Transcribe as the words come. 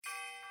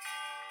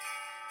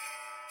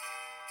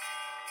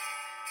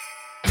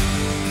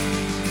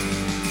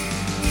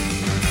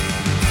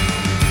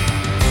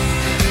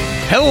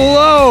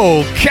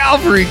Hello,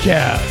 Calvary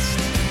Cast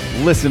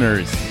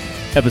listeners.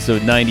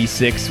 Episode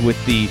 96 with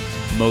the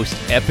most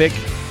epic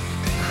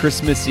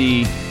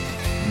Christmassy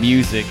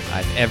music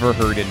I've ever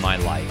heard in my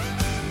life.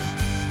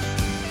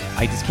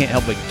 I just can't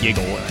help but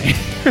giggle when I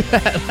hear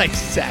that like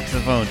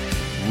saxophone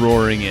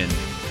roaring in.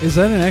 Is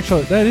that an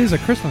actual? That is a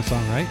Christmas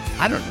song, right?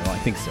 I don't know. I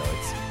think so.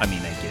 I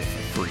get it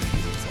for free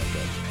because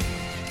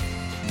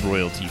it's like a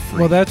royalty free.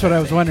 Well, that's what I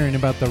was wondering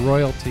about the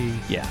royalty.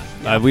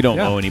 Yeah. We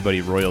don't owe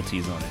anybody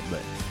royalties on it,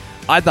 but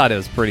I thought it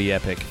was pretty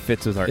epic.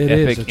 Fits with our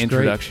epic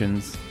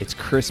introductions. Great. It's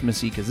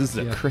Christmassy because this is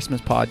a Christmas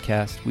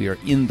podcast. We are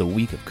in the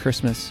week of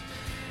Christmas,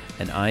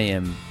 and I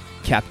am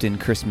Captain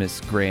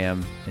Christmas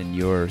Graham, and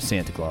you're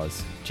Santa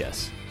Claus,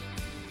 Jess.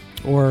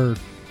 Or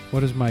what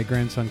does my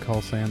grandson call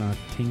Santa?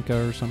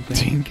 Tinka or something?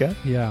 Tinka?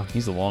 Yeah.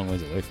 He's a long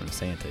ways away from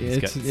Santa.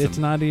 It's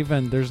not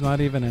even, there's not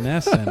even an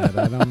S in it.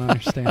 I don't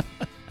understand.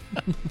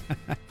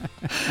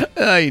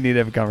 You need to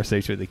have a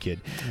conversation with the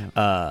kid.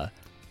 Yeah.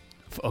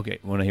 Okay,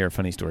 want to hear a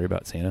funny story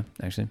about Santa,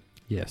 actually?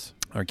 Yes.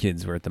 Our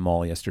kids were at the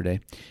mall yesterday.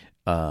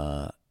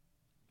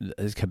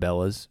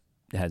 Cabela's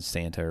had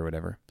Santa or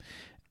whatever.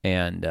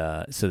 And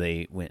so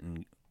they went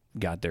and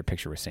got their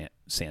picture with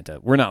Santa.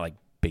 We're not like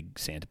big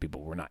Santa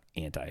people. We're not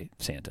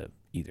anti-Santa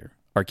either.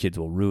 Our kids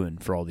will ruin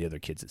for all the other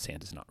kids that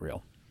Santa's not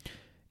real.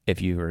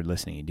 If you were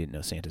listening and didn't know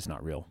Santa's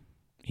not real,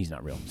 he's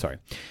not real. Sorry.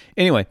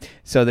 Anyway,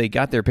 so they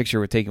got their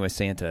picture taken with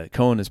Santa.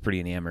 Cohen is pretty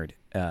enamored.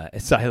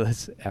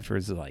 Silas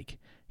afterwards was like,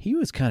 he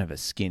was kind of a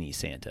skinny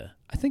Santa.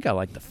 I think I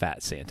like the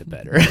fat Santa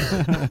better.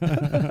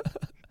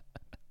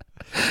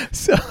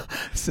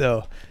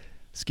 So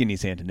skinny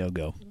Santa, no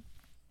go.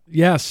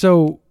 Yeah,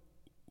 so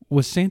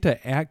was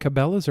Santa at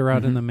Cabela's or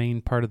out in the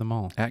main part of the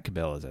mall? At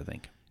Cabela's, I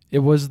think.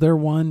 Was there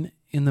one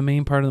in the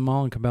main part of the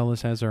mall and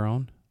Cabela's has their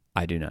own?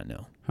 I do not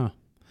know. Huh.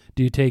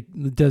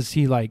 Is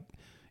he like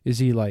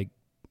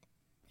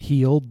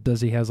healed?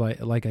 Does he has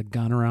like a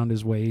gun around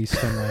his waist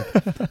and like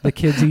the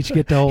kids each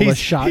get to hold a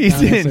shotgun?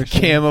 He's in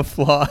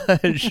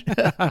camouflage,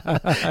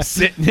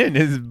 sitting in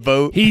his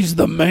boat. He's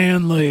the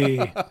manly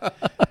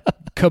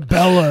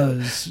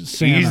Cabela's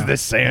Santa. He's the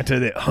Santa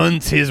that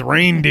hunts his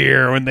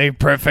reindeer when they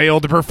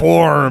fail to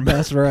perform.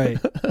 That's right.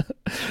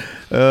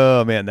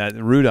 Oh, man, that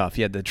Rudolph.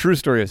 Yeah, the true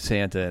story of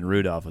Santa and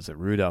Rudolph was that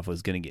Rudolph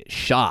was going to get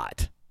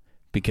shot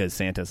because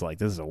Santa's like,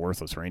 this is a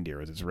worthless reindeer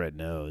with its red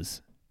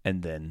nose.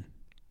 And then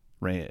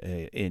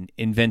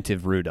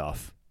inventive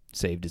Rudolph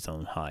saved his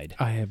own hide.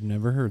 I have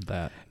never heard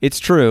that. It's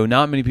true.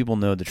 Not many people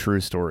know the true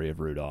story of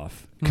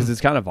Rudolph because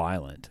it's kind of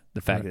violent.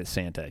 The fact that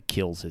Santa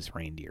kills his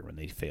reindeer when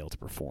they fail to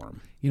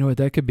perform. You know what?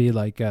 That could be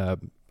like a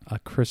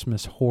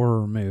Christmas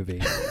horror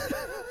movie.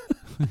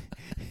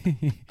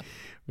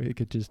 We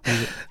could just do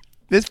it.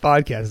 This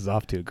podcast is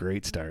off to a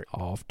great start.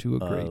 Off to a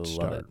great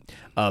start.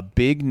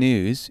 Big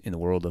news in the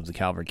world of the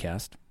Calvary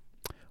Cast.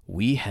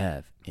 We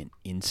have an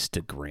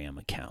Instagram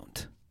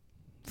account.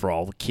 For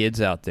all the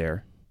kids out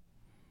there,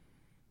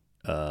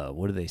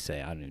 what do they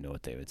say? I don't even know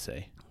what they would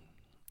say.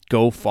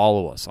 Go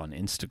follow us on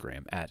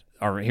Instagram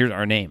here's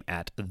our name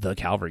at the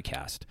Calvary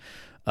Cast.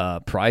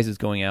 Prize is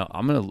going out.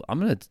 I'm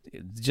gonna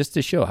just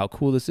to show how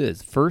cool this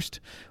is. First,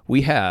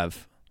 we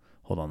have.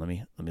 Hold on, let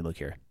me look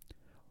here.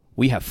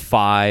 We have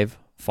 5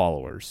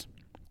 followers.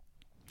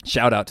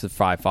 Shout out to the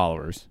 5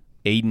 followers: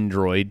 Aiden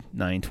Droid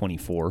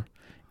 924,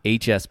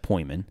 HS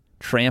Poyman,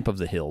 Tramp of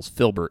the Hills,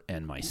 Filbert,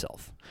 and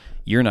myself.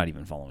 You're not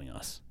even following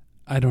us.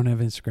 I don't have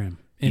Instagram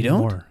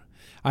anymore. You don't?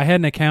 I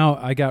had an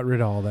account. I got rid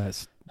of all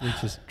that. It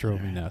just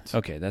drove me nuts.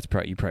 Okay,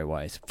 you're probably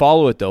wise.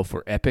 Follow it, though,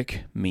 for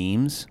epic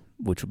memes,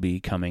 which will be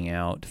coming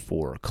out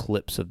for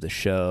clips of the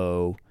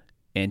show,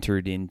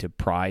 entered into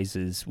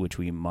prizes, which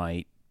we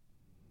most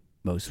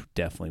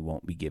definitely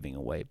won't be giving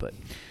away. But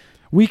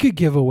we could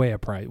give away a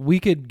prize.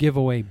 We could give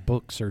away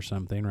books or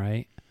something,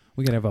 right?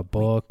 We could have a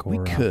book. We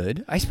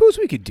could. I suppose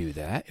we could do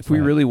that if we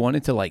really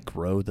wanted to, like,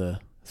 grow the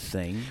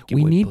thing.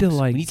 We need books. to,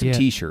 like, we need some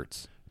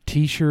T-shirts.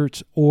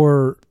 T-shirts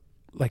or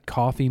like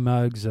coffee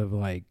mugs of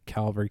like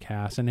Calvary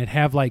Cast, and it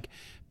have like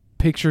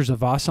pictures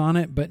of us on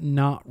it, but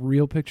not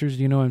real pictures.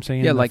 Do you know what I'm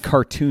saying? Yeah, like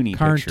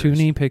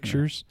cartoony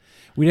pictures.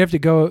 Yeah. We'd have to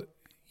go,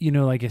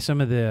 like at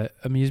some of the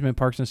amusement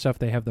parks and stuff,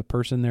 they have the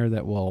person there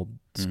that will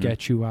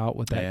sketch you out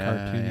with that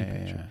cartoony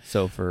picture. Yeah.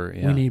 So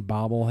we need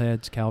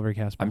bobbleheads, Calvary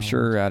Cast bobbleheads. I'm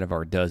sure out of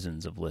our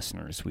dozens of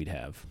listeners, we'd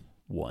have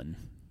 1,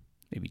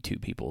 maybe 2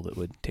 people that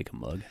would take a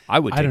mug. I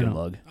would take a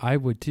mug. I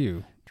would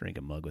too. Drink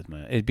a mug with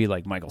it'd be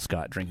like Michael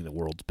Scott drinking the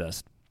world's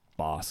best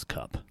Boss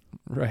cup.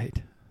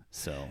 Right.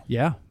 So.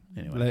 Yeah.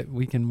 Anyway.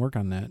 We can work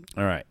on that.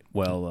 All right.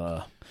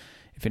 Well,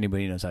 if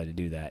anybody knows how to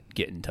do that,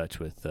 get in touch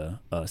with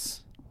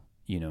us.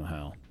 You know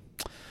how.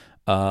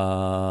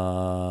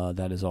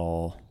 That is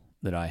all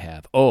that I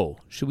have. Oh,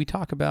 should we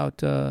talk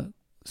about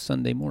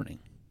Sunday morning?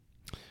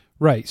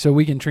 Right. So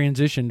we can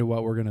transition to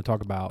what we're going to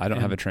talk about. I don't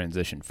have a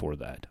transition for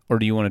that. Or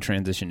do you want to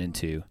transition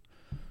into...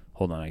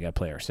 Hold on, I got to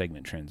play our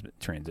segment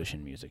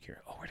transition music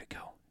here. Oh, where'd it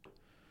go?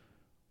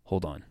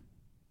 Hold on.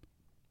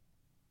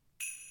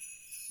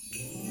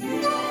 There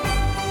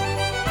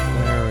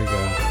we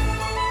go.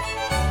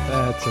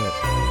 That's it.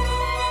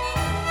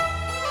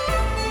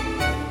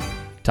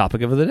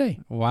 Topic of the day.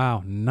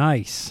 Wow,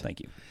 nice.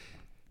 Thank you.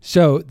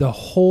 So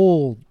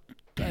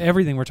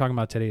everything we're talking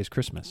about today is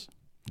Christmas.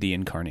 The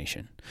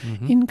incarnation.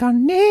 Mm-hmm.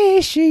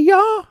 Incarnation.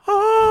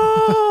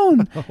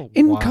 Oh,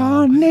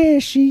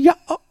 Incarnation.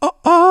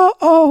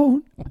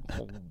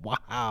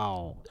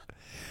 Wow.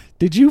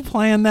 Did you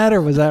plan that,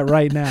 or was that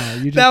right now?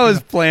 That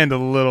was planned a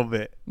little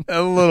bit,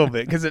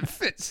 because it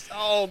fits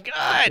so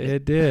good.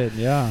 It did,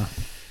 yeah.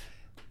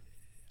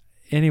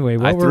 Anyway,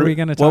 what were we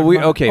going to talk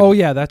about? Okay. Oh,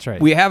 yeah, that's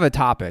right. We have a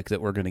topic that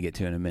we're going to get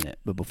to in a minute,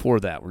 but before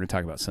that, we're going to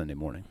talk about Sunday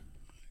morning.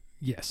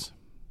 Yes.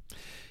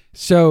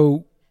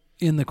 So,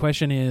 the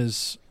question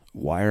is,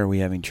 why are we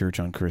having church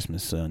on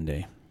Christmas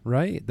Sunday?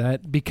 Right,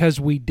 because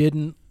we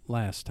didn't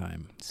last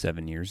time.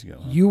 7 years ago.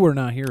 Huh? You were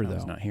not here, though. I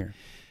was not here.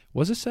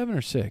 Was it 7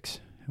 or 6?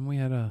 And we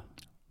had a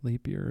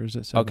leap year, or is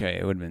it 7? Okay,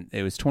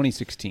 it was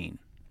 2016.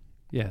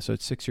 Yeah, so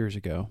it's 6 years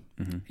ago.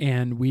 Mm-hmm.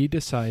 And we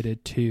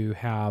decided to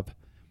have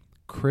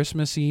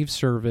Christmas Eve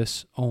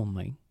service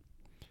only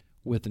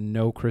with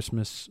no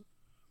Christmas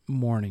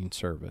morning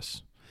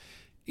service.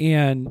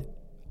 And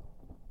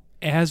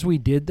after we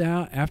did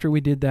that,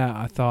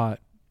 I thought,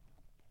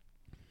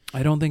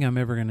 I don't think I'm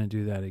ever going to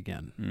do that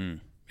again. Mm.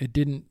 It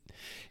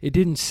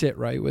didn't sit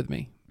right with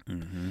me.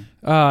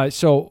 Mm-hmm.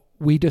 So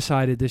we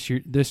decided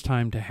this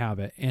time to have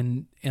it.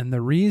 And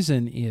the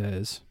reason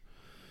is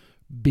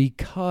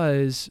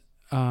because,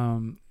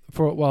 for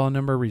a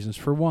number of reasons.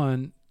 For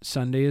one,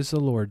 Sunday is the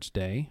Lord's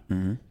Day,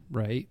 mm-hmm.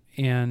 right?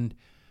 And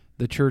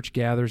the church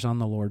gathers on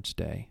the Lord's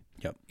Day.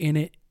 Yep.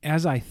 And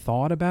as I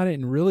thought about it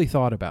and really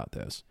thought about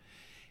this,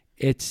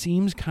 it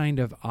seems kind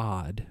of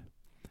odd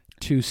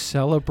to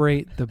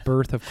celebrate the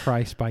birth of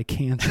Christ by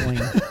canceling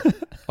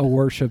a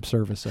worship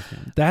service of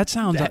Him. That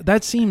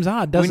seems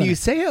odd, doesn't it? When you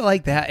say it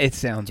like that, it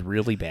sounds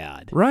really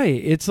bad.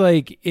 Right. It's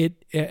like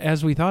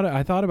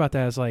I thought about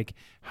that as like,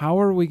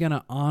 how are we going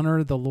to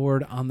honor the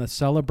Lord on the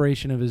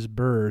celebration of His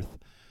birth?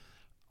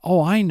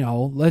 Oh, I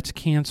know. Let's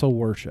cancel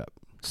worship.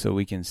 So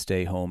we can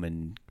stay home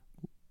and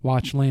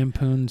watch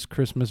Lampoon's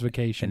Christmas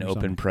Vacation and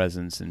open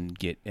presents and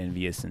get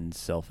envious and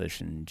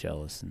selfish and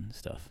jealous and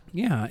stuff.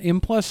 Yeah,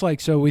 and plus, I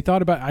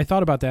thought about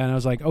that, and I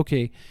was like,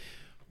 okay,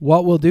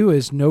 what we'll do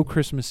is no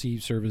Christmas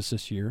Eve service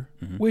this year,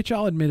 mm-hmm. which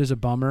I'll admit is a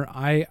bummer.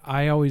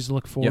 I always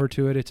look forward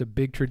to it. It's a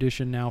big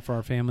tradition now for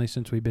our family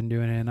since we've been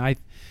doing it, and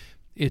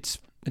it's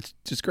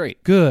just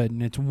great, good,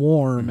 and it's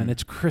warm, mm-hmm. and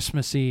it's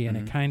Christmassy, and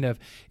mm-hmm. it kind of,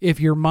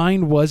 if your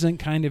mind wasn't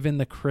kind of in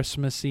the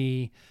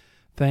Christmassy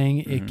thing,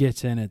 mm-hmm. it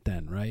gets in it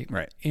then, right?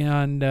 Right.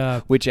 And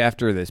which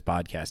after this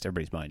podcast,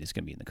 everybody's mind is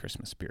going to be in the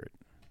Christmas spirit.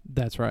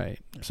 That's right.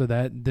 So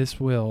that this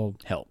will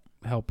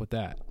help with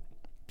that.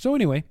 So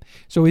anyway,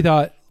 we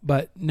thought,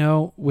 but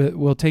no,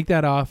 we'll take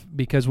that off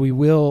because we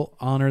will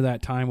honor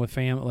that time with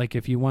family. Like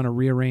if you want to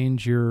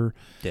rearrange your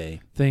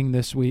day thing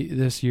this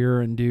year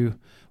and do,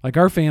 like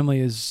our family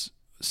is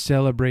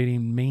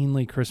celebrating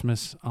mainly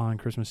Christmas on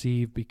Christmas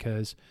Eve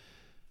because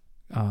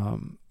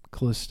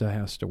Callista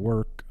has to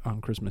work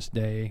on Christmas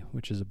Day,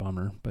 which is a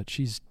bummer, but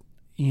she's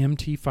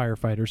EMT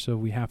firefighter, so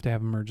we have to have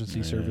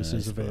emergency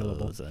services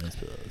available. I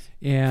suppose.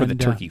 And for the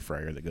turkey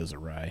fryer that goes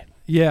awry.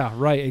 Yeah,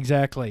 right,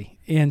 exactly.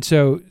 And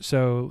so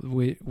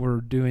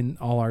we're doing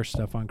all our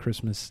stuff on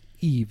Christmas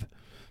Eve.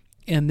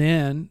 And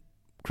then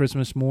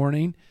Christmas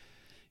morning,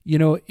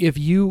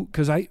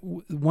 because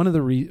one of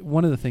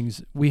the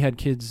things, we had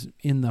kids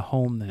in the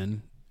home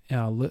then,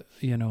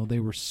 they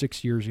were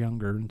 6 years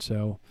younger, and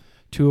so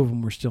 2 of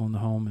them were still in the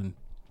home,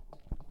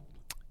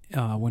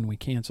 and when we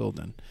canceled,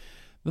 and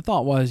the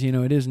thought was,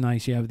 it is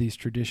nice you have these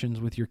traditions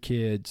with your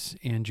kids,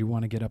 and you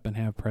want to get up and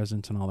have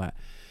presents and all that,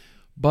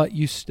 but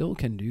you still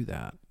can do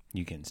that.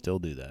 You can still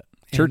do that.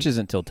 Church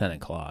isn't till 10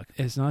 o'clock.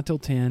 It's not till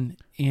 10,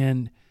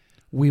 and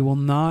we will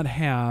not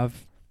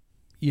have,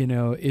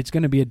 it's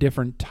going to be a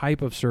different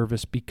type of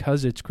service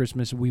because it's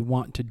Christmas. We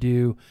want to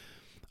do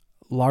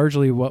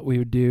largely what we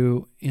would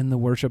do in the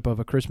worship of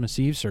a Christmas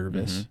Eve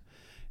service.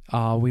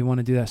 Mm-hmm. We want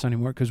to do that Sunday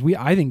morning because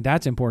I think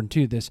that's important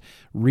too. This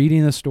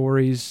reading the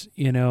stories,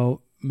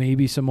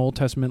 maybe some Old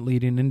Testament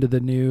leading into the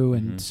New,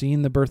 and mm-hmm.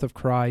 seeing the birth of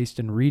Christ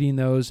and reading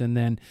those, and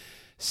then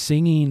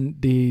singing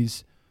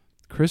these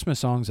Christmas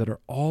songs that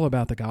are all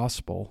about the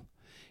gospel,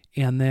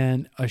 and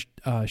then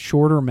a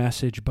shorter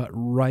message, but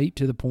right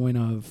to the point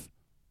of,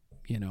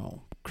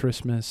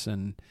 Christmas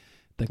and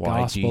the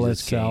gospel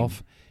Jesus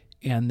itself,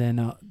 came. And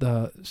then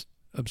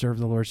observe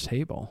the Lord's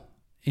table.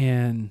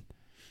 And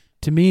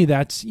to me,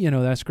 that's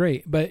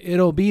great, but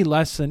it'll be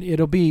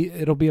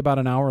about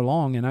an hour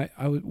long. And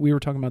we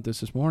were talking about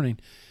this morning.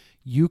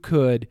 You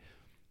could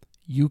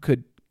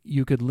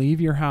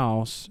leave your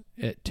house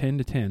at 10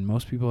 to 10.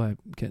 Most people have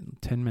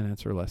 10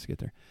 minutes or less to get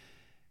there,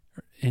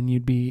 and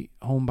you'd be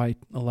home by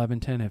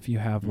 11:10 if you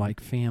have like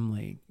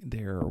family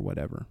there or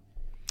whatever.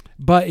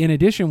 But in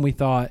addition, we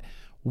thought,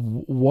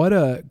 what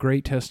a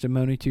great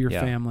testimony to your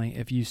family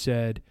if you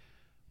said,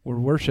 we're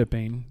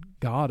worshiping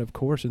God, of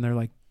course, and they're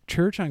like,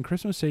 church on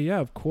Christmas Day,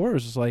 yeah, of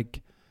course. It's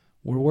like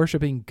we're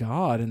worshiping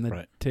God, and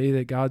the day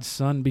that God's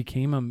Son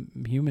became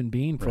a human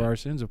being for our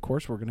sins, of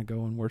course we're going to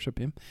go and worship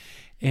Him.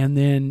 And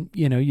then,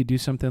 you do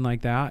something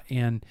like that,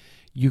 and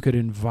You could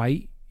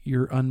invite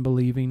your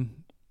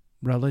unbelieving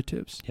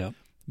relatives. Yep.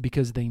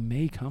 Because they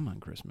may come on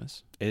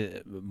Christmas.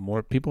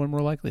 More people are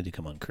more likely to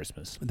come on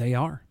Christmas. They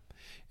are.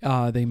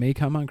 They may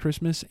come on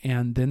Christmas,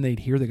 and then they'd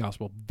hear the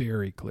gospel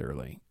very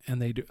clearly,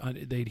 and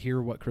they'd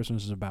hear what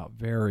Christmas is about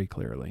very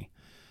clearly.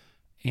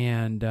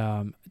 And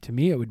to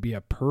me, it would be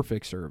a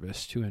perfect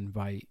service to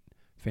invite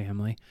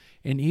family.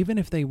 And even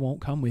if they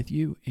won't come with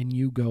you and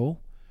you go,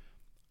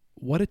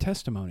 what a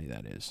testimony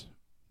that is.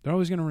 They're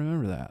always going to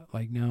remember that.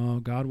 Like, no,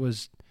 God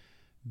was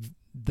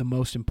the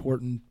most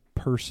important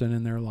person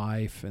in their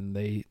life, and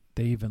they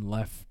even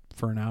left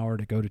for an hour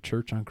to go to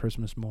church on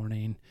Christmas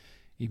morning,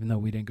 even though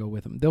we didn't go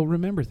with them. They'll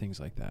remember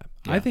things like that.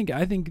 Yeah. I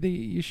think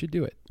you should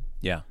do it.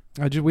 Yeah.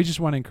 We just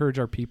want to encourage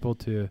our people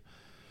to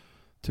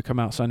come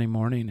out Sunday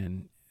morning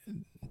and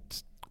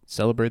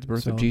celebrate the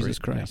birth of Jesus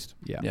Christ.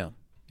 Yeah.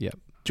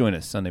 Join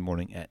us Sunday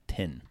morning at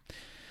 10.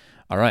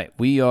 All right.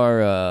 We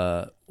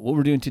are, what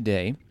we're doing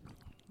today,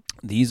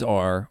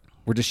 we're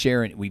just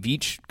sharing, we've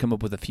each come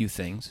up with a few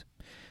things.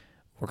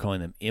 We're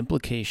calling them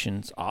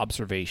implications,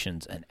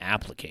 observations, and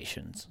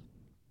applications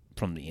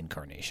from the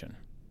incarnation.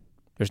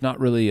 There's not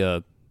really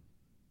a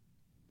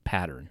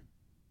pattern.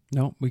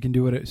 No, we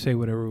can say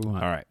whatever we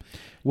want. All right.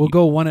 We'll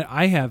go one.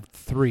 I have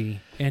 3.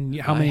 And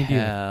how many do you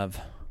have? I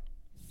have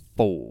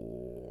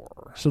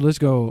 4. So let's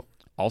go.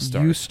 I'll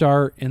start. You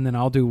start, and then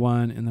I'll do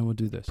one, and then we'll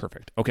do this.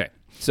 Perfect. Okay.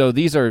 So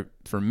these are,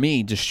 for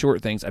me, just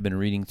short things. I've been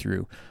reading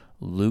through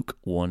Luke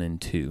 1 and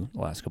 2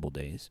 the last couple of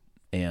days.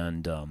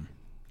 And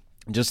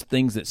just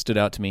things that stood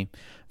out to me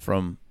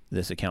from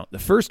this account. The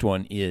first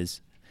one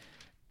is,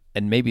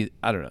 and maybe,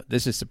 I don't know,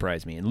 this has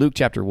surprised me. In Luke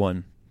chapter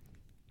 1,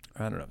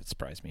 I don't know if it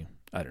surprised me.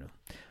 I don't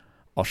know.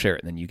 I'll share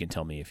it, and then you can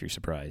tell me if you're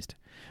surprised.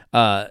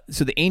 So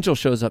the angel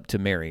shows up to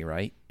Mary,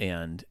 right,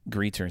 and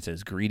greets her and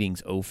says,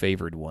 "Greetings, O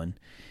favored one."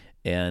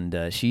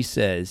 And she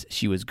says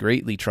she was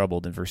greatly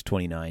troubled in verse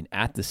 29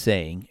 at the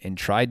saying and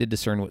tried to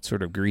discern what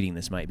sort of greeting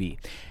this might be.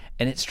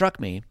 And it struck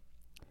me,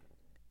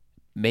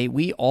 may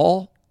we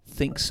all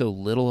think so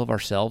little of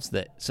ourselves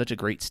that such a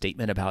great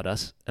statement about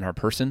us and our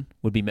person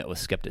would be met with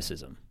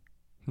skepticism,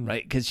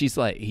 right? Because she's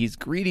like, he's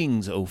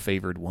greetings, O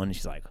favored one.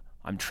 She's like,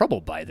 I'm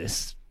troubled by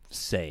this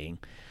saying.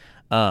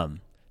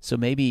 So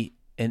maybe,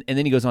 and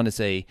then he goes on to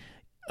say,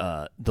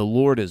 the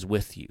Lord is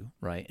with you,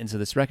 right? And so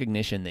this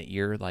recognition that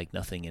you're like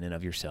nothing in and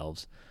of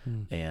yourselves,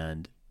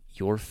 and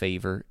your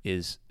favor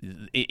is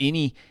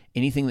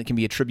anything that can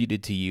be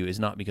attributed to you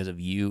is not because of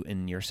you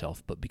and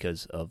yourself, but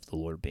because of the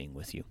Lord being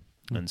with you.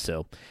 And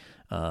so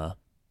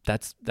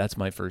that's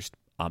my first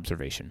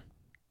observation.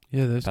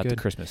 Yeah, that's about good.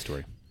 The Christmas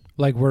story.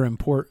 Like we're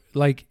important.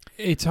 Like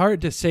it's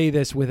hard to say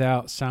this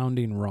without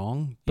sounding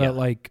wrong, but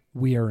like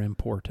we are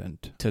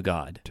important to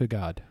God. To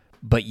God.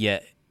 But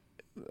yet,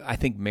 I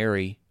think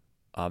Mary,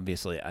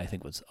 obviously, I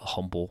think was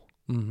humble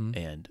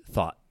and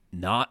thought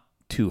not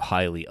too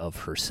highly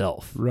of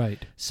herself.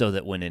 Right. So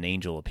that when an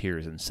angel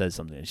appears and says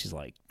something, and she's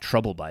like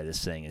troubled by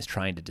this thing, is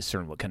trying to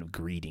discern what kind of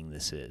greeting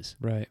this is.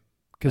 Right.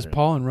 Because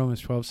Paul in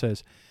Romans 12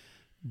 says,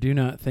 do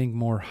not think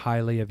more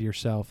highly of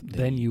yourself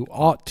than you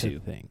ought to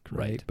think,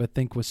 right? But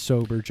think with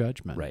sober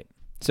judgment. Right.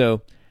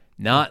 So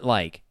not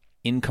like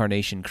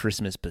incarnation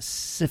Christmas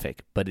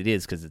specific, but it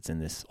is because it's in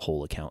this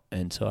whole account.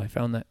 And so I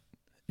found that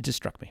it just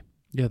struck me.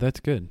 Yeah,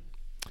 that's good.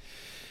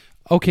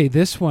 Okay,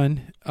 this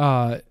one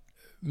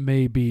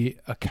may be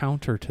a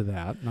counter to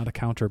that. Not a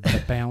counter, but a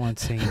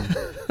balancing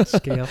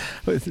scale.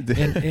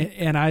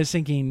 And I was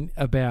thinking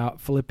about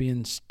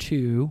Philippians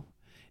 2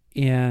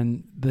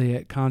 and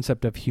the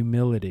concept of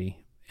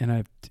humility. And I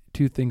have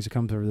 2 things that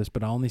come through this,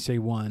 but I'll only say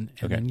one,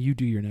 and then you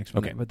do your next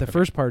one. Okay. But the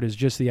first part is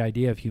just the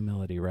idea of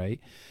humility, right?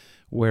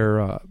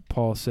 Where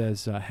Paul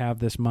says, have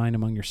this mind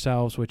among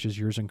yourselves, which is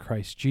yours in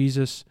Christ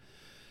Jesus,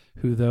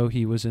 who though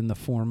he was in the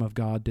form of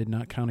God, did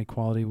not count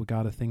equality with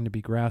God a thing to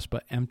be grasped,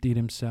 but emptied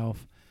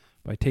himself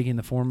by taking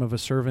the form of a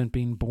servant,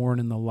 being born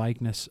in the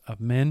likeness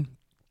of men.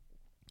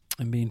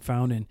 And being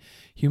found in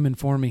human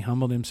form, he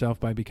humbled himself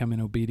by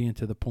becoming obedient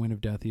to the point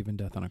of death, even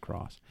death on a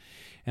cross.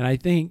 And I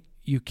think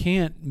you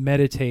can't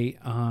meditate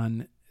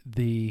on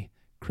the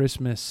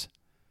Christmas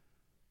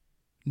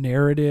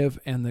narrative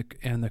and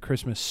the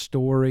Christmas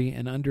story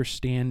and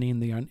understanding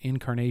the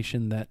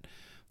incarnation, that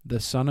the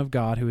Son of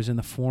God, who is in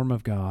the form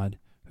of God,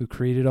 who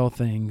created all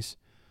things,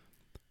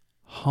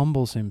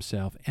 humbles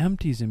himself,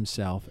 empties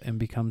himself, and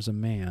becomes a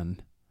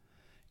man.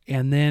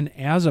 And then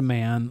as a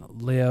man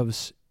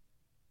lives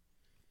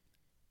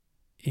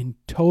in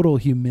total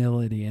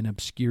humility and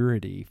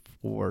obscurity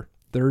for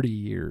 30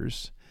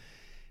 years.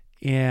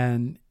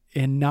 And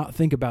not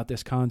think about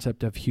this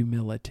concept of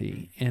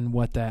humility and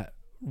what that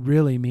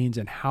really means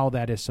and how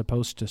that is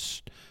supposed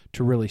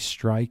to really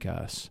strike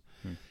us.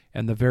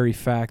 And the very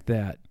fact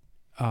that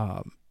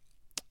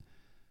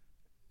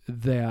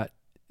that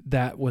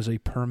was a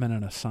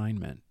permanent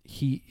assignment.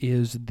 He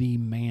is the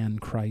man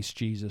Christ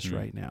Jesus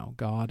right now.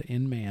 God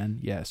in man,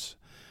 yes,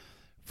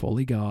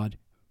 fully God,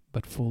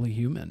 but fully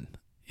human.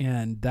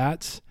 And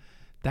that's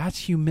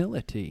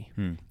humility.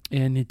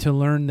 And to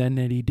learn then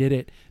that he did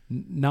it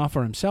not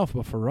for himself,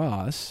 but for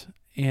us.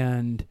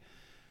 And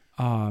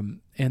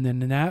And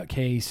then in that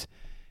case,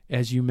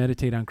 as you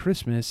meditate on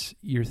Christmas,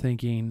 you're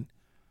thinking,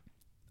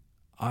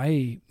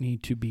 I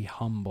need to be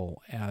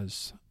humble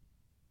as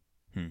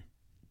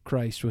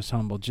Christ was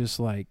humble, just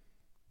like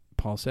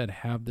Paul said,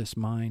 have this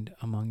mind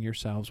among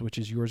yourselves, which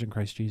is yours in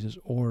Christ Jesus,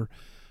 or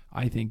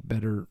I think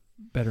better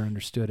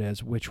understood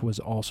as which was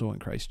also in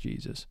Christ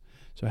Jesus.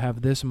 So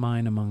have this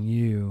mind among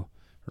you,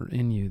 or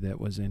in you, that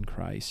was in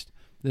Christ.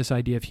 This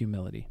idea of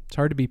humility. It's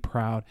hard to be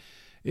proud.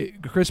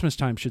 Christmas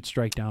time should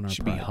strike down our pride.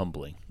 Should be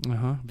humbling.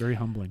 Very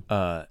humbling.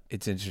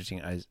 It's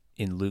interesting.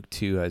 In Luke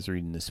 2, I was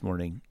reading this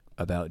morning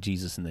about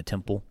Jesus in the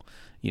temple,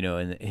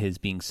 and his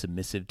being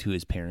submissive to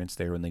his parents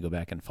there when they go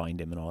back and find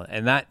him and all.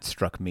 And that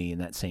struck me in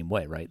that same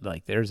way, right?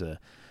 Like there's a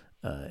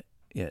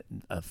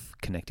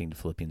connecting to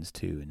Philippians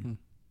 2 and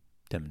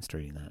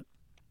demonstrating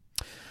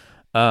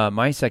that.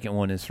 My second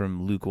one is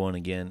from Luke 1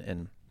 again,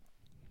 and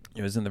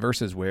it was in the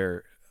verses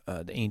where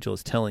the angel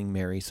is telling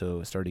Mary,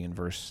 so starting in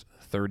verse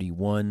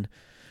 31,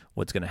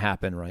 what's going to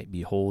happen, right?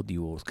 Behold,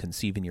 you will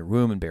conceive in your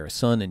womb and bear a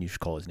son, and you shall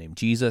call his name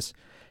Jesus.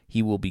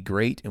 He will be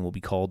great and will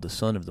be called the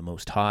Son of the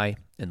Most High,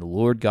 and the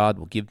Lord God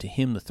will give to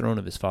him the throne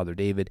of his father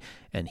David,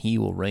 and he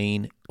will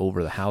reign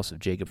over the house of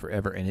Jacob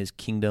forever, and his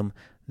kingdom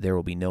there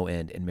will be no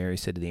end. And Mary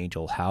said to the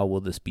angel, how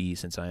will this be,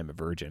 since I am a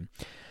virgin?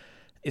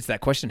 It's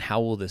that question, how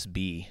will this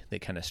be,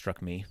 that kind of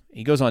struck me.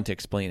 He goes on to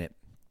explain it.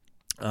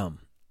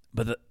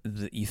 But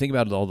you think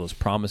about all those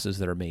promises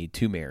that are made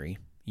to Mary.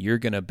 You're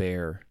going to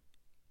bear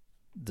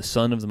the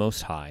Son of the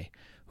Most High,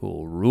 who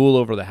will rule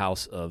over the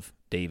house of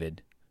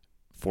David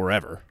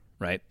forever,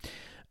 right?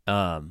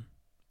 So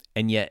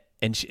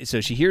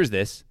she hears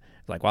this,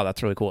 like, wow,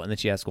 that's really cool. And then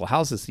she asks, well, how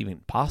is this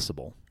even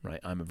possible, right?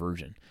 I'm a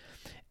virgin.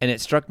 And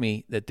it struck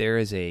me that there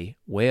is a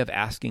way of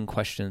asking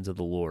questions of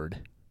the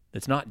Lord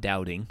that's not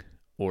doubting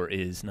or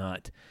is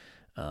not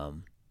a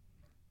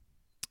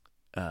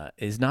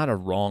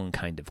wrong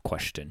kind of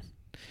question.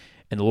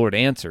 And the Lord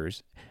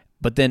answers.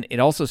 But then it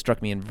also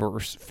struck me in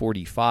verse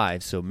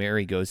 45. So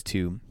Mary goes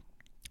to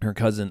her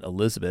cousin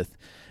Elizabeth,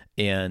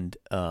 and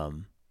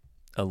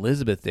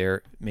Elizabeth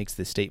there makes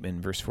this statement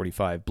in verse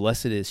 45,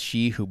 blessed is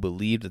she who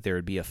believed that there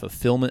would be a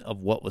fulfillment of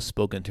what was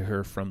spoken to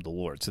her from the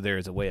Lord. So there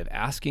is a way of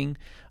asking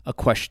a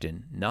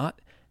question,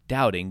 not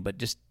doubting, but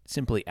just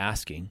simply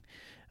asking,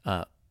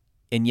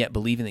 and yet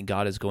believing that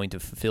God is going to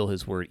fulfill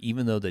his word,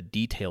 even though the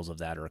details of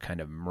that are kind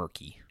of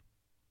murky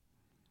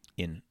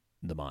in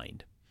the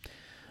mind.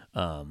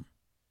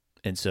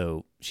 And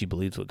so she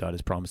believes what God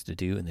has promised to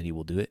do and that he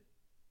will do it.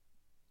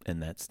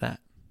 And that's that.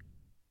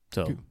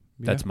 So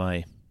that's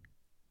my...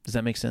 Does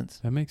that make sense?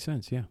 That makes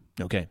sense, yeah.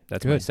 Okay,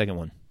 that's my second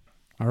one.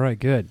 All right,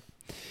 good.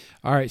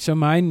 All right, so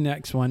my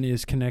next one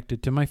is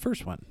connected to my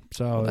first one.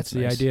 So it's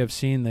the idea of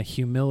seeing the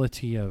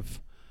humility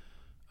of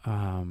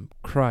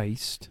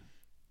Christ.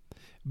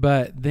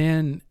 But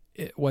then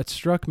what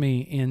struck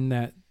me in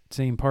that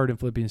same part in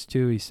Philippians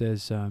 2, he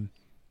says,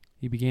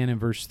 he began in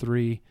verse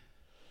 2,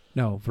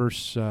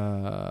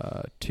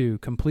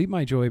 complete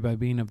my joy by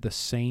being of the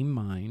same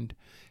mind,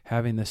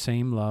 having the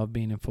same love,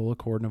 being in full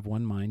accord and of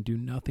one mind. Do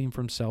nothing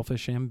from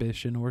selfish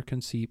ambition or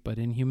conceit, but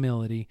in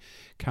humility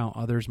count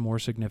others more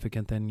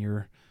significant than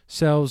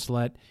yourselves.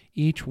 Let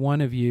each one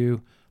of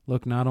you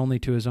look not only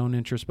to his own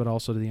interest, but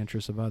also to the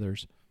interests of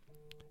others.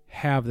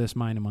 Have this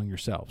mind among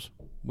yourselves,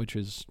 which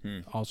is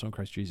also in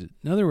Christ Jesus.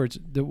 In other words,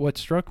 what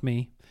struck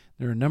me,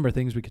 there are a number of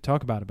things we could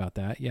talk about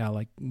that. Yeah,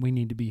 like we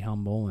need to be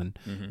humble, and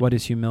what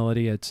is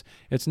humility? It's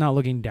not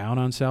looking down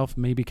on self,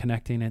 maybe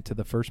connecting it to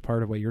the first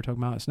part of what you're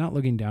talking about. It's not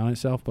looking down at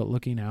self, but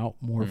looking out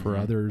more for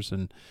others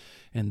and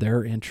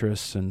their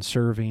interests and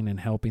serving and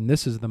helping.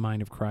 This is the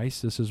mind of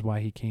Christ. This is why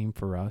he came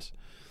for us.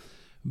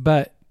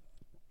 But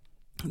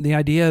the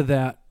idea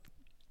that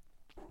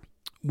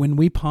when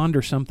we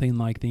ponder something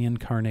like the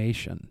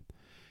incarnation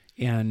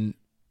and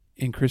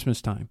in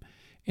Christmas time,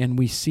 and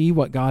we see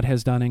what God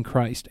has done in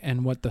Christ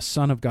and what the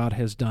Son of God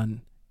has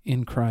done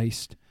in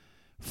Christ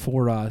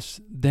for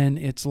us, then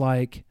it's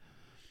like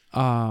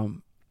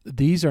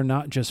these are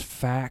not just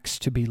facts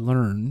to be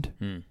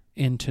learned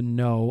and to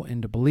know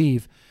and to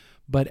believe,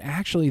 but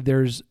actually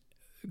there's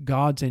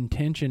God's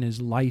intention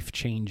is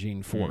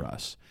life-changing for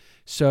us.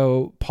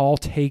 So Paul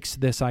takes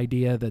this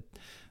idea that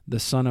the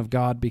Son of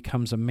God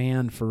becomes a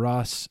man for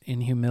us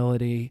in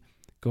humility,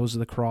 goes to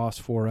the cross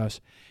for us,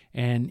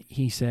 and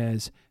he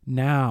says,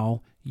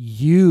 now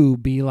you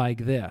be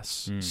like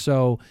this.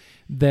 So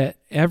that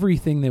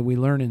everything that we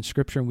learn in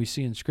Scripture and we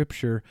see in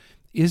Scripture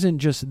isn't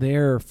just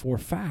there for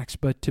facts,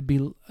 but to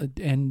be,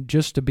 and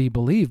just to be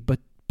believed, but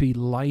be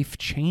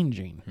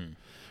life-changing,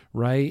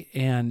 right?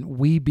 And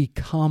we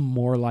become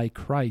more like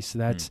Christ.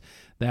 That's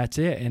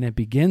it. And it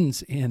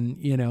begins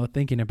in,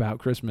 thinking about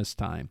Christmas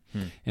time.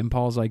 And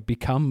Paul's like,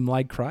 become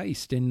like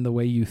Christ in the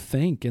way you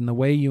think, in the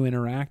way you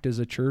interact as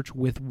a church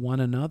with one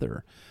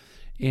another.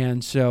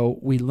 And so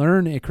we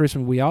learn at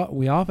Christmas, we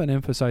often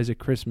emphasize at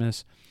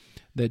Christmas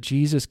that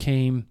Jesus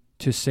came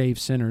to save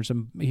sinners,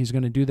 and he's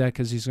going to do that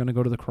because he's going to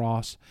go to the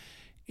cross.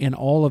 And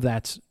all of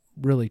that's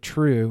really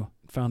true,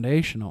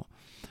 foundational.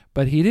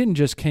 But he didn't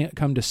just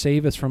come to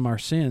save us from our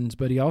sins,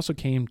 but he also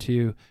came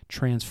to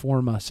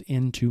transform us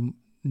into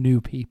new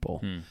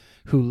people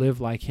who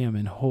live like him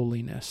in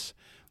holiness.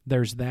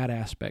 There's that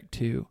aspect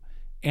too.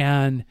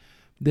 And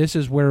this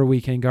is where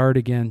we can guard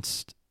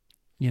against,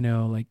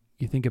 like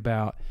you think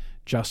about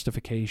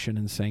justification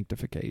and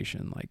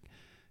sanctification. Like,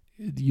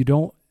 you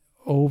don't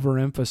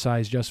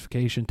overemphasize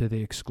justification to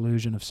the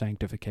exclusion of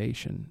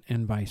sanctification,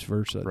 and vice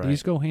versa. Right.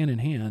 These go hand in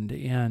hand.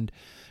 And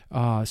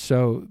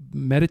so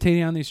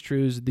meditating on these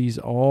truths,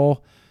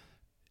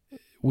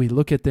 we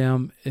look at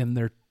them and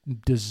they're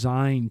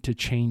designed to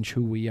change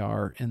who we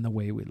are and the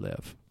way we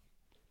live.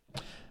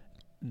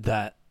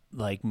 That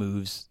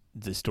moves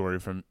the story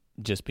from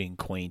just being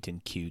quaint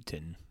and cute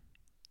and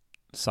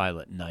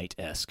Silent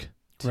Night-esque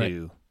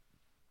to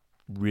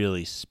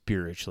really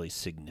spiritually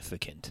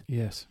significant.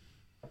 Yes.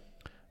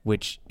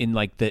 Which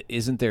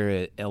isn't there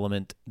an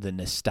element, the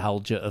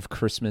nostalgia of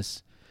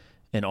Christmas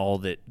and all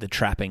the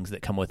trappings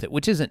that come with it,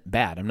 which isn't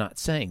bad. I'm not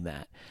saying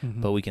that,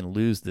 but we can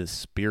lose this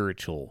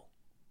spiritual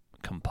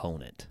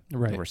component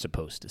that we're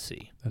supposed to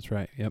see. That's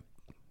right. Yep.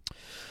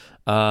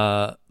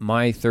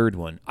 My third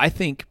one, I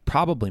think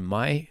probably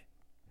my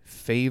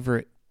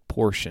favorite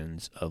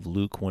portions of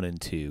Luke 1 and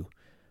 2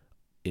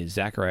 is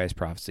Zechariah's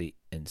prophecy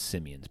and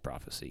Simeon's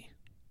prophecy.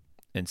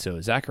 And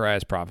so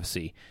Zechariah's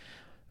prophecy,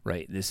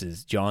 right, this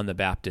is John the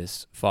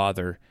Baptist's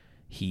father.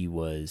 He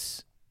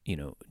was,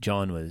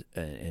 John was,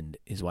 and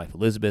his wife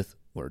Elizabeth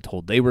were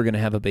told they were going to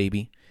have a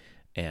baby,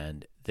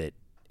 and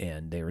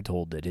they were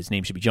told that his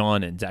name should be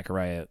John, and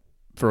Zechariah,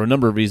 for a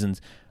number of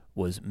reasons,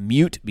 was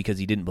mute because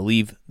he didn't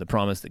believe the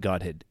promise that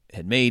God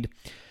had made.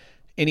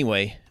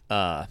 Anyway,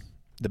 the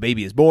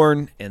baby is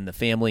born, and the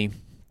family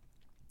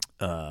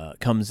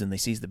comes and they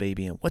sees the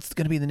baby, and what's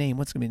going to be the name?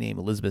 What's going to be the name?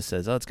 Elizabeth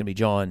says, it's going to be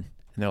John.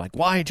 And they're like,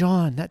 why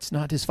John? That's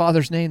not his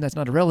father's name. That's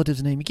not a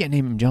relative's name. You can't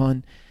name him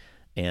John.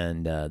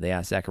 And they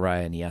ask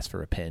Zechariah, and he asks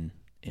for a pen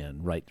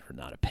and or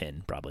not a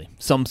pen, probably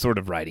some sort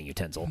of writing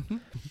utensil,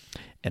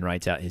 and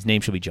writes out, his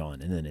name shall be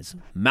John. And then his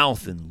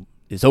mouth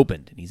is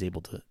opened, and he's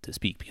able to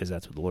speak because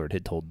that's what the Lord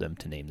had told them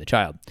to name the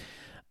child.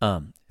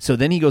 So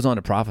then he goes on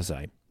to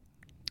prophesy.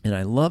 And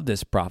I love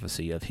this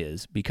prophecy of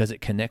his because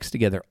it connects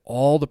together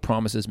all the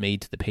promises made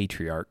to the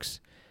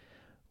patriarchs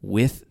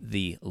with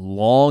the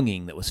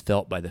longing that was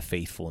felt by the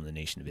faithful in the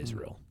nation of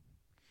Israel.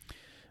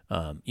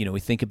 We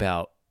think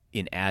about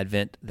in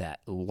Advent that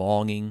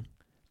longing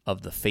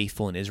of the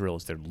faithful in Israel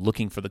as they're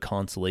looking for the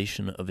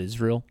consolation of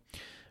Israel,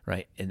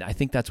 right? And I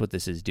think that's what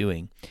this is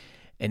doing.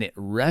 And it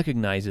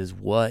recognizes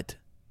what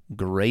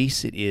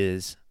grace it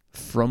is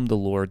from the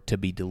Lord to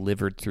be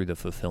delivered through the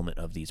fulfillment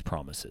of these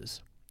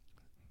promises.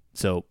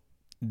 So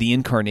the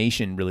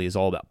incarnation really is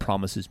all about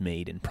promises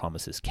made and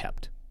promises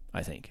kept,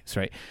 I think. That's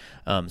right.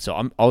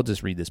 So I'll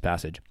just read this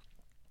passage,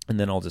 and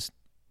then I'll just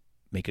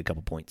make a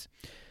couple points.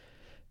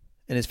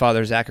 And his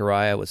father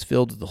Zechariah was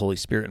filled with the Holy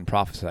Spirit and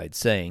prophesied,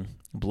 saying,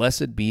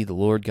 Blessed be the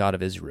Lord God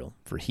of Israel,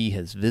 for he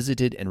has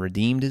visited and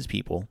redeemed his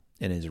people,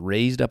 and has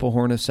raised up a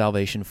horn of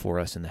salvation for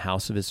us in the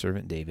house of his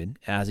servant David,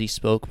 as he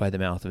spoke by the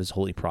mouth of his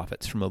holy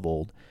prophets from of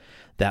old,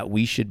 that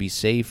we should be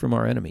saved from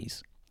our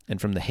enemies, and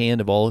from the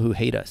hand of all who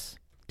hate us,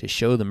 to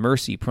show the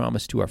mercy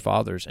promised to our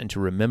fathers, and to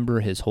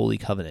remember his holy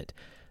covenant,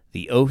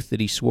 the oath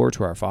that he swore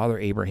to our father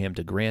Abraham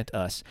to grant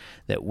us,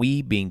 that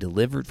we, being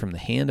delivered from the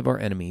hand of our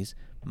enemies,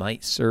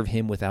 might serve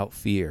him without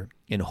fear,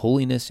 in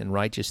holiness and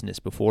righteousness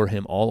before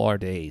him all our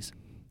days.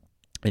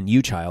 And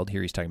you, child,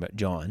 here he's talking about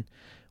John,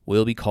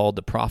 will be called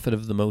the prophet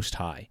of the Most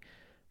High,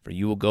 for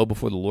you will go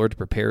before the Lord to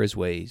prepare his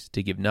ways,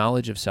 to give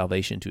knowledge of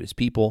salvation to his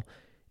people,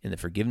 in the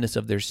forgiveness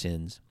of their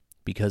sins,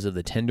 because of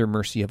the tender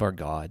mercy of our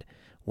God,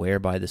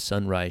 whereby the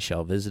sunrise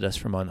shall visit us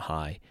from on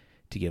high,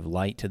 to give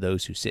light to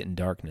those who sit in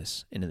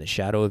darkness and in the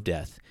shadow of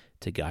death,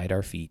 to guide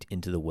our feet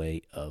into the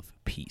way of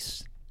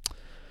peace.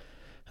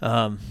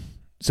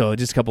 So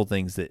just a couple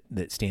things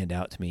that stand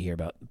out to me here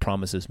about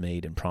promises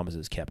made and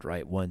promises kept,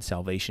 right? One,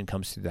 salvation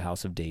comes through the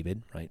house of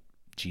David, right?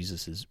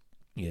 Jesus is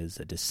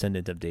a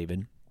descendant of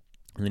David.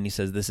 And then he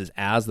says this is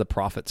as the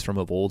prophets from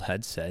of old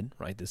had said,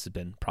 right? This has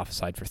been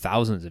prophesied for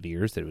thousands of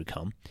years that it would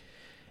come.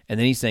 And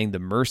then he's saying the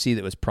mercy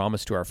that was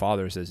promised to our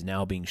fathers is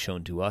now being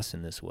shown to us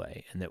in this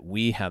way, and that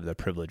we have the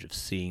privilege of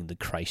seeing the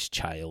Christ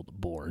child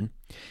born.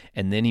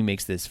 And then he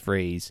makes this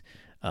phrase,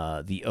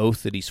 the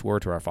oath that he swore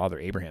to our father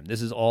Abraham.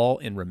 This is all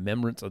in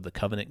remembrance of the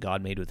covenant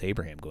God made with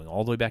Abraham, going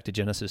all the way back to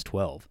Genesis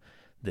 12,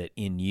 that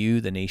in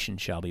you the nation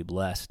shall be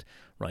blessed,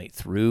 right?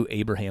 Through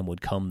Abraham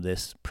would come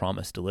this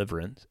promised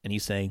deliverance. And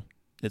he's saying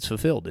it's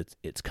fulfilled,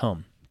 it's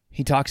come.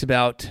 He talks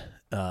about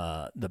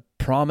the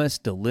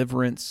promised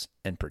deliverance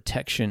and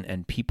protection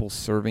and people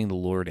serving the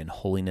Lord in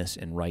holiness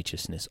and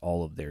righteousness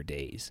all of their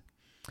days.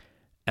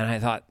 And I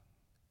thought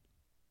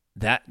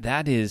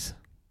that is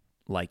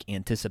like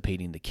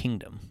anticipating the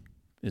kingdom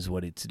is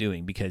what it's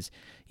doing, because,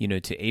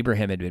 to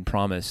Abraham had been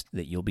promised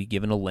that you'll be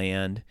given a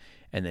land,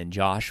 and then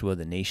Joshua,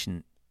 the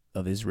nation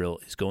of Israel,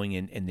 is going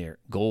in, and their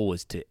goal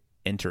was to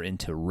enter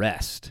into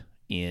rest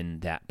in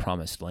that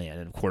promised land.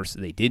 And of course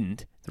they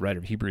didn't. The writer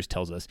of Hebrews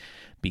tells us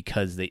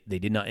because they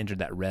did not enter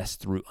that rest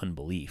through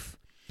unbelief.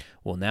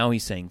 Well, now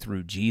he's saying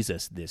through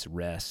Jesus, this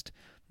rest,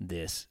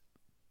 this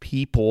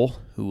people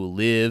who will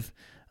live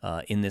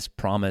in this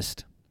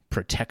promised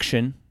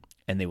protection,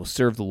 and they will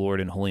serve the Lord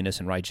in holiness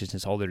and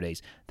righteousness all their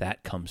days,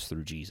 that comes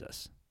through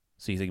Jesus.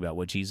 So you think about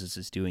what Jesus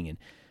is doing and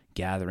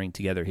gathering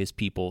together his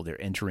people,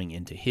 they're entering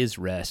into his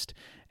rest,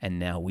 and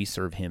now we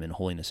serve him in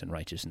holiness and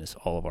righteousness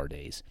all of our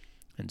days.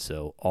 And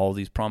so all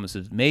these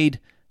promises made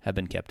have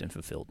been kept and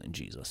fulfilled in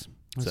Jesus.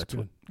 So that's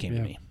what came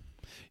to me.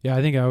 Yeah,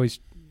 I think I always,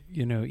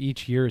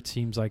 each year it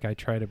seems like I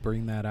try to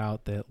bring that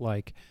out, that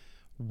like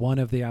one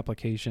of the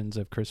applications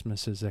of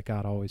Christmas is that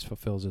God always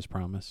fulfills his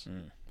promise.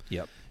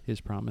 Yep. His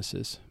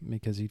promises,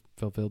 because he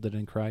fulfilled it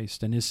in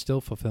Christ and is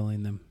still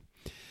fulfilling them.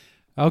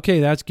 Okay,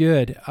 that's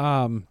good.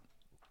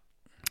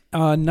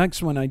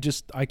 Next one,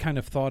 I kind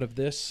of thought of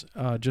this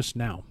just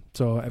now.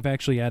 So I've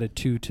actually added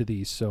 2 to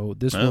these. So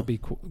this will be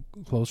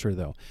closer,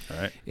 though. All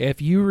right.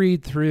 If you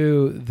read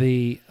through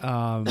the,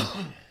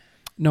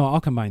 no,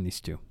 I'll combine these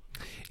 2.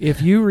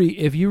 If you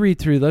read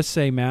through, let's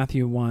say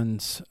Matthew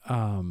 1's,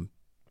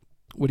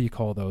 what do you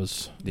call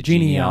those? The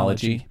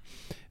genealogy.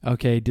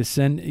 Okay,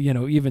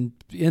 even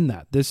in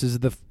that, this is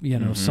the,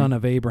 son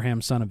of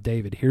Abraham, son of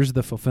David. Here's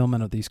the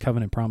fulfillment of these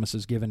covenant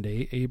promises given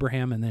to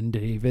Abraham and then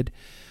David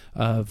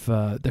of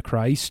the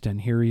Christ,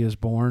 and here he is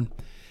born.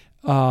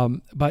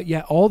 But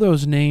yeah, all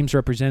those names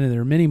represented,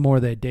 there are many more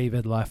that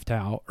David left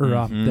out, or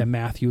that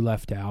Matthew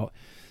left out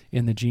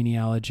in the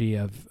genealogy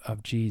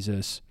of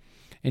Jesus.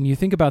 And you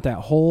think about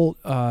that whole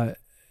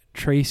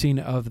tracing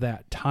of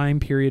that time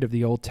period of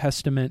the Old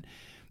Testament,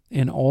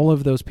 in all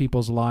of those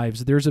people's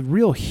lives, there's a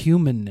real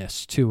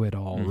humanness to it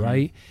all,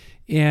 right?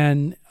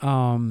 And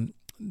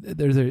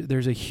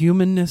there's a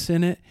humanness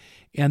in it,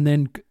 and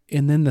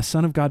then the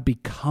Son of God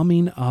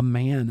becoming a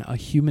man, a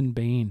human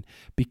being,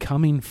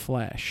 becoming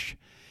flesh,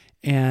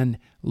 and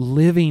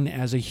living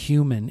as a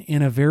human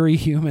in a very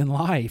human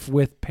life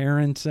with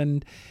parents,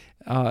 and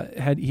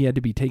he had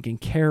to be taken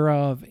care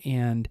of,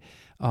 and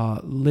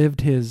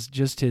lived his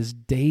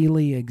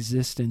daily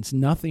existence,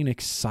 nothing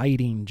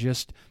exciting,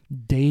 just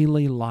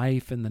daily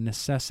life and the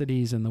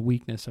necessities and the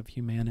weakness of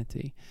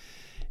humanity.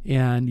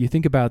 And you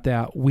think about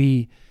that,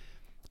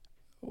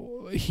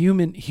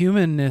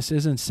 humanness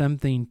isn't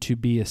something to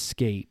be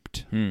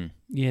escaped,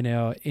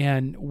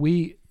 and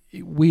we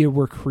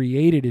were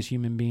created as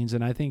human beings,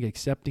 and I think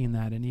accepting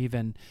that and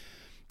even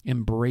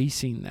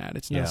embracing that,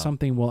 it's not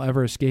something we'll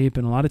ever escape.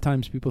 And a lot of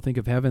times people think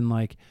of heaven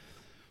like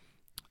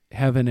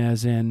heaven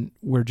as in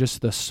we're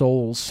just the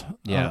souls,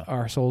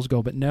 our souls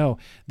go. But no,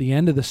 the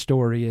end of the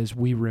story is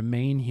we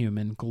remain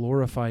human,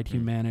 glorified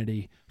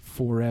humanity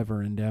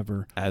forever and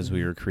ever. As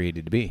we were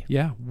created to be.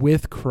 Yeah,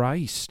 with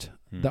Christ,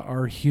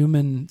 our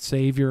human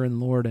Savior and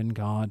Lord and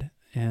God.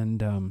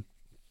 And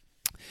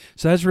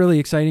so that's really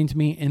exciting to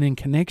me. And in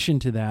connection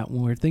to that,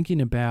 when we're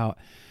thinking about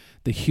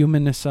the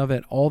humanness of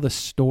it, all the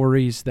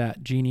stories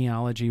that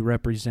genealogy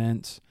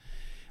represents,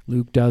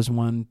 Luke does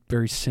one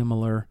very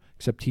similar,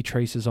 except he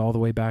traces all the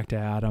way back to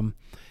Adam.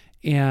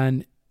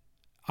 And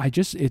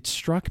it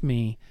struck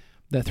me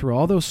that through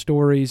all those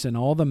stories and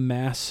all the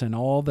mess and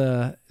all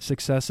the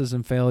successes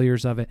and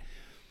failures of it,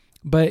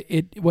 but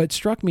what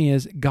struck me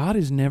is God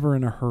is never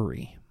in a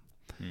hurry.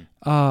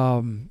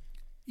 You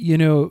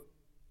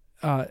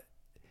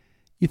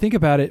think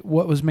about it,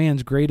 what was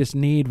man's greatest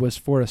need was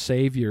for a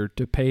Savior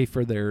to pay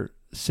for their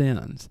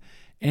sins.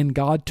 And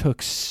God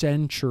took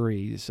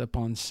centuries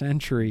upon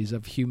centuries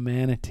of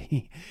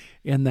humanity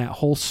in that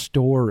whole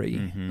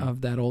story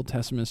of that Old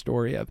Testament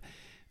story of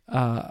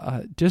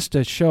just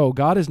to show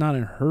God is not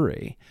in a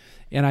hurry.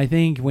 And I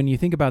think when you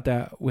think about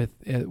that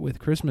with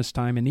Christmas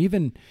time, and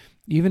even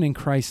in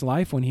Christ's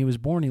life when he was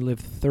born, he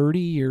lived 30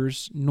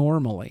 years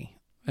normally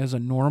as a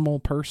normal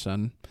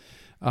person,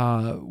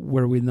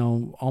 where we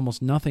know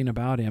almost nothing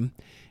about him.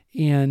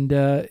 And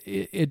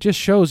it just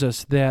shows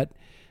us that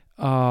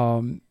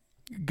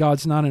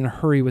God's not in a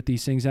hurry with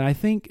these things. And I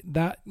think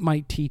that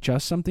might teach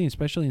us something,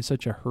 especially in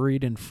such a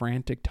hurried and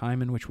frantic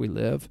time in which we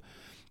live.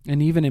 And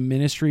even in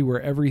ministry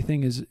where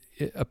everything is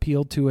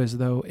appealed to as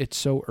though it's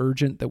so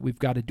urgent that we've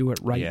got to do it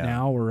right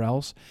now or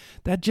else.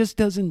 That just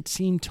doesn't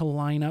seem to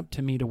line up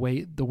to me the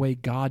way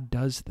God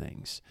does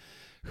things,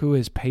 who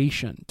is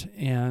patient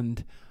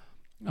and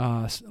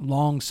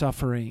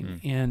long-suffering.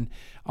 And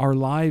our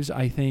lives,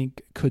 I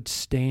think, could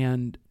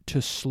stand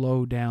to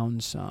slow down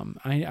some.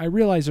 I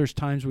realize there's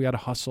times we got to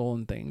hustle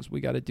and things.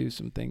 We got to do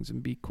some things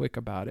and be quick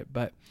about it.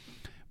 But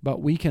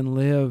we can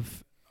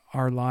live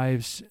our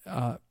lives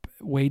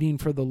waiting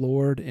for the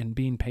Lord and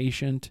being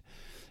patient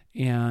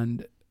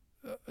and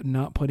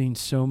not putting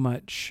so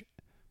much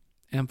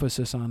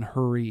emphasis on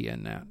hurry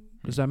in that.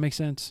 Does that make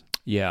sense?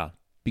 Yeah,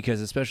 because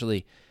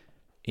especially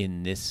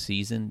in this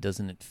season,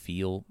 doesn't it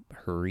feel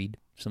hurried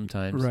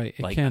sometimes? Right,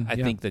 it can. I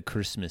think the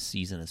Christmas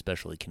season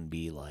especially can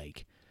be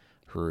like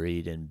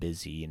hurried and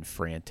busy and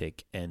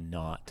frantic and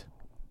not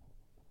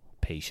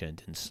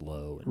patient and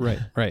slow. And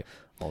right.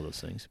 All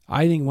those things.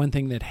 I think one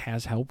thing that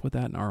has helped with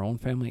that in our own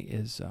family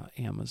is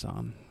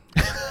Amazon.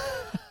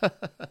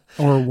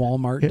 or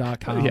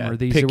Walmart.com Yeah, or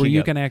these picking where you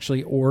up. can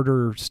actually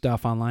order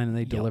stuff online and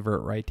they Yep. deliver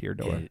it right to your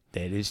door.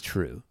 That is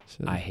true.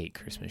 So, I hate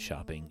Christmas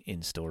shopping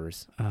in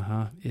stores.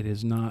 It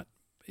is not.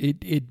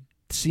 It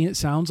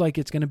sounds like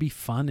it's going to be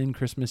fun and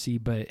Christmassy,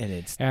 but And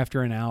it's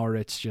after an hour,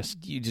 it's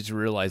just you just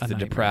realize the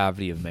nightmare.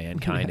 depravity of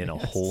mankind in a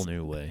Yes. whole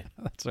new way.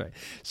 That's right.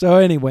 So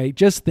anyway,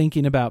 just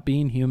thinking about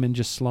being human,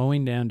 just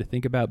slowing down to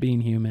think about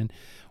being human,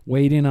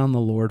 waiting on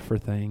the Lord for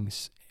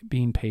things,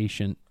 being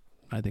patient.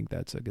 I think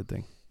that's a good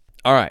thing.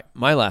 All right,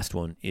 my last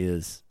one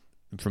is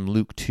from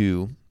Luke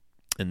 2,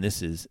 and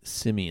this is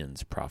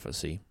Simeon's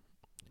prophecy.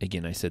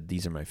 Again, I said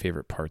these are my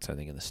favorite parts, I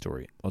think, in the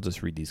story. I'll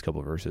just read these couple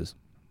of verses.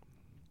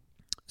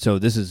 So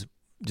this is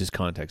just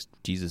context.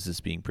 Jesus is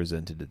being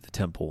presented at the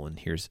temple, and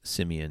here's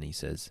Simeon. He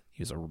says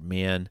he was a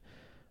man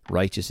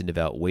righteous and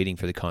devout, waiting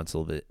for the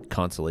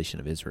consolation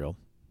of Israel.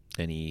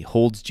 And he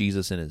holds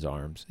Jesus in his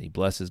arms. He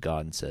blesses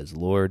God and says,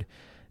 Lord,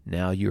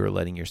 now you are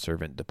letting your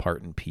servant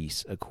depart in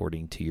peace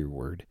according to your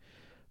word.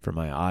 For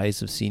my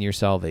eyes have seen your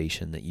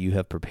salvation, that you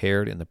have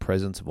prepared in the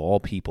presence of all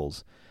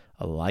peoples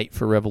a light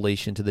for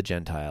revelation to the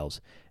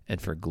Gentiles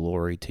and for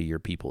glory to your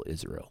people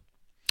Israel.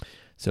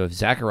 So if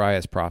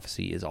Zechariah's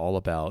prophecy is all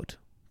about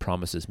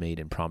promises made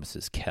and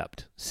promises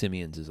kept,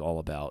 Simeon's is all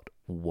about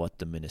what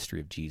the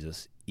ministry of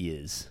Jesus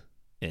is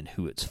and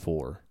who it's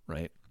for,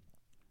 right?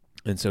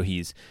 And so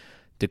he's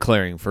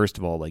declaring, first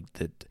of all, like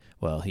that,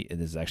 well,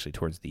 this is actually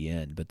towards the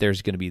end, but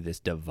there's going to be this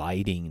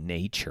dividing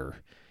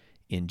nature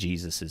in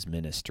Jesus's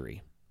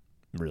ministry.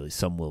 Really,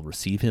 some will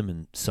receive him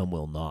and some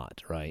will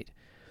not, right?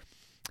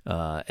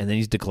 And then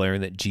he's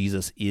declaring that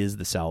Jesus is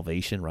the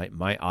salvation, right?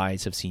 My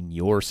eyes have seen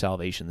your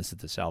salvation. This is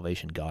the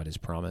salvation God has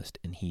promised,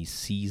 and he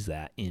sees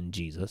that in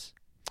Jesus.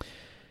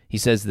 He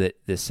says that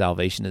this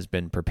salvation has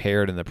been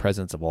prepared in the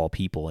presence of all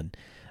people, and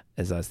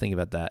as I was thinking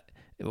about that,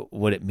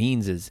 what it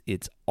means is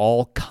it's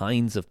all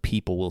kinds of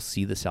people will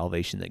see the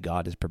salvation that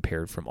God has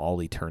prepared from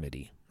all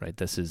eternity, right?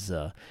 This is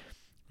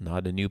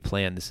not a new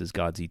plan. This is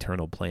God's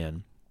eternal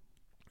plan.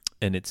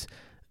 And it's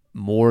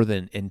more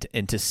than,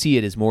 and to see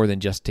it is more than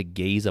just to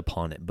gaze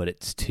upon it, but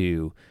it's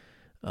to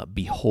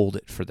behold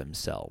it for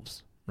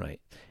themselves,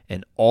 right?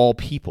 And all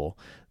people,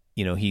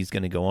 he's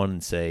going to go on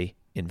and say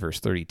in verse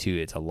 32,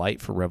 it's a light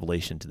for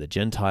revelation to the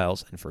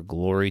Gentiles and for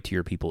glory to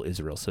your people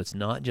Israel. So it's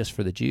not just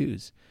for the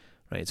Jews,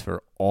 right? It's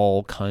for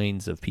all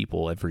kinds of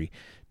people, every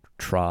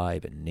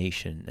tribe and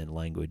nation and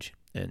language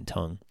and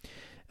tongue.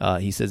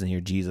 He says in here,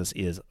 Jesus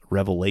is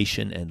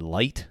revelation and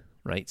light,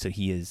 right? So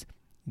he is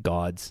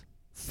God's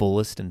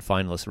fullest and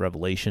finalist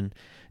revelation.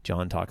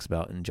 John talks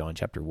about in John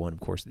chapter 1, of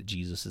course, that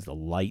Jesus is the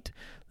light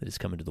that has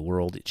come into the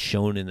world. It's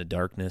shown in the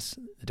darkness.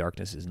 The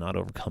darkness has not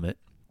overcome it.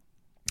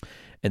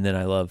 And then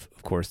I love,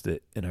 of course,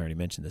 that, and I already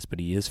mentioned this, but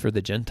he is for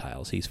the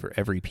Gentiles. He's for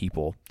every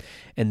people.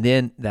 And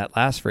then that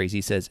last phrase,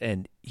 he says,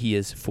 and he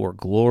is for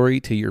glory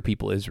to your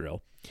people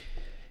Israel.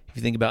 If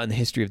you think about in the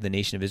history of the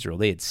nation of Israel,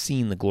 they had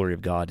seen the glory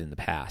of God in the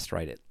past,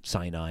 right, at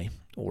Sinai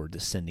or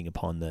descending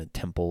upon the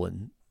temple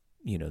and,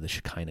 the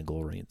Shekinah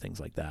glory and things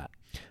like that.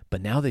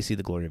 But now they see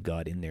the glory of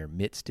God in their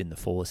midst in the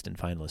fullest and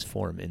finalist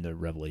form in the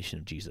revelation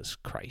of Jesus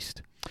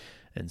Christ.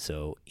 And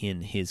so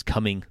in his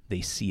coming,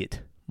 they see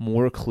it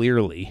more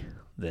clearly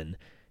than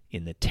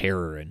in the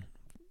terror and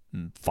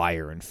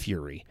fire and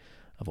fury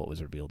of what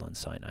was revealed on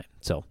Sinai.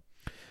 So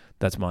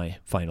that's my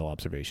final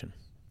observation.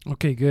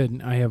 Okay,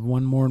 good. I have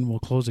one more and we'll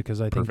close it because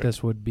I think Perfect.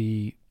 this we'd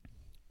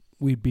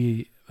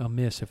be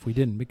amiss if we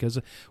didn't, because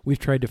we've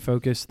tried to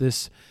focus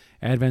this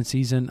Advent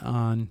season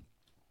on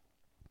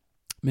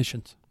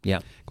missions. Yeah.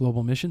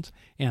 Global missions.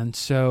 And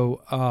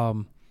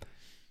so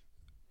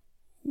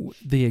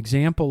the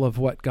example of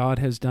what God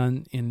has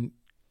done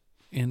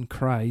in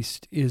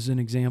Christ is an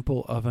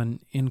example of an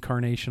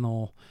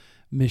incarnational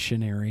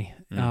missionary.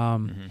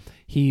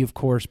 He, of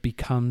course,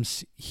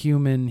 becomes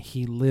human.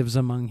 He lives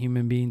among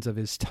human beings of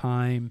his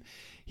time.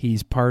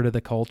 He's part of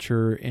the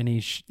culture, and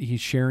he's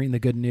sharing the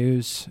good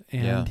news,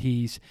 and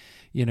he's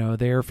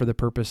there for the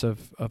purpose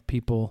of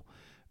people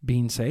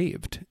being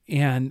saved.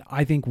 And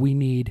I think we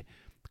need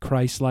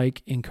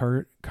Christ-like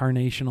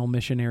incarnational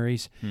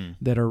missionaries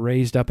that are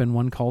raised up in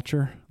one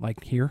culture,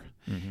 like here,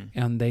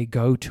 and they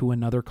go to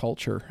another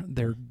culture.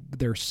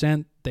 They're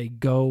sent. They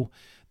go.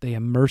 They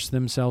immerse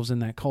themselves in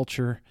that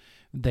culture.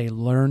 They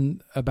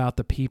learn about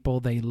the people.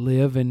 They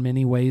live in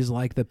many ways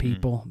like the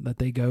people that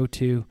they go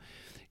to,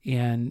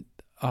 and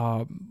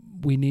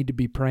we need to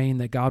be praying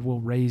that God will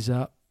raise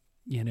up,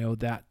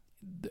 that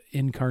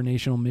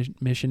incarnational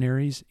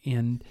missionaries,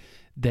 and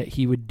that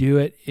he would do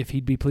it, if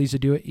he'd be pleased to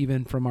do it,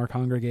 even from our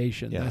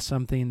congregation. Yeah. That's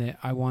something that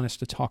I want us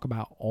to talk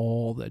about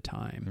all the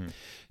time,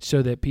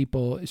 so that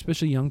people,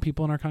 especially young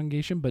people in our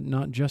congregation, but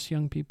not just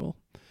young people,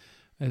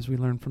 as we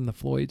learn from the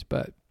Floyds,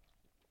 but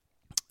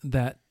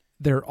that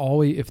they're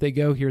always, if they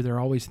go here, they're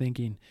always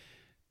thinking,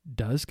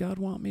 does God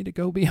want me to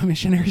go be a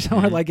missionary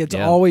somewhere? Like it's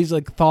always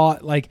like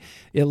thought, like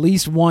at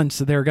least once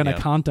they're going to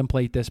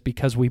contemplate this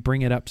because we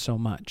bring it up so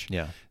much.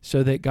 Yeah.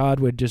 So that God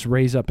would just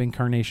raise up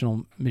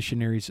incarnational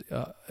missionaries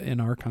in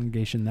our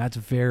congregation. That's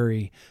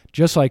very,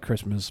 just like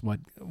Christmas,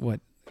 what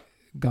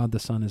God the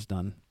Son has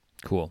done.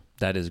 Cool.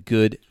 That is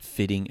good,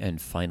 fitting,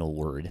 and final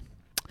word.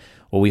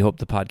 Well, we hope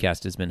the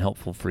podcast has been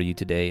helpful for you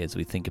today as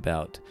we think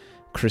about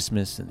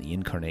Christmas and the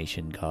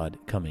incarnation, God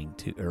coming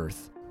to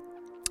earth.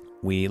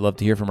 We love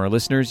to hear from our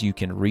listeners. You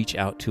can reach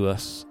out to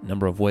us a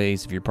number of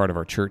ways. If you're part of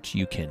our church,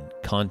 you can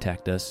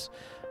contact us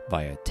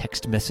via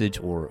text message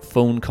or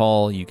phone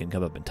call. You can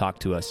come up and talk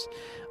to us.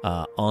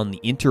 On the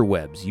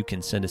interwebs, you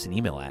can send us an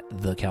email at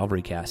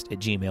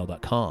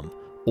thecalvarycast@gmail.com,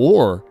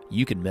 or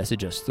you can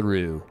message us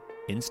through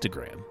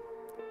Instagram.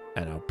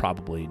 And I'll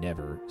probably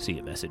never see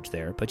a message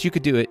there, but you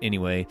could do it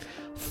anyway.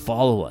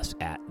 Follow us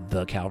at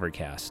The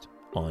Calvarycast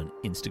on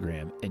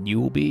Instagram, and you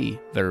will be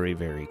very,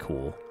 very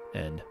cool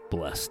and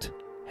blessed.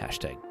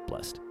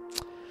 #blessed.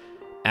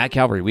 At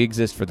Calvary, we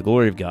exist for the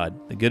glory of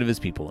God, the good of his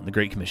people, and the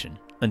Great Commission.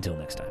 Until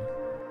next time.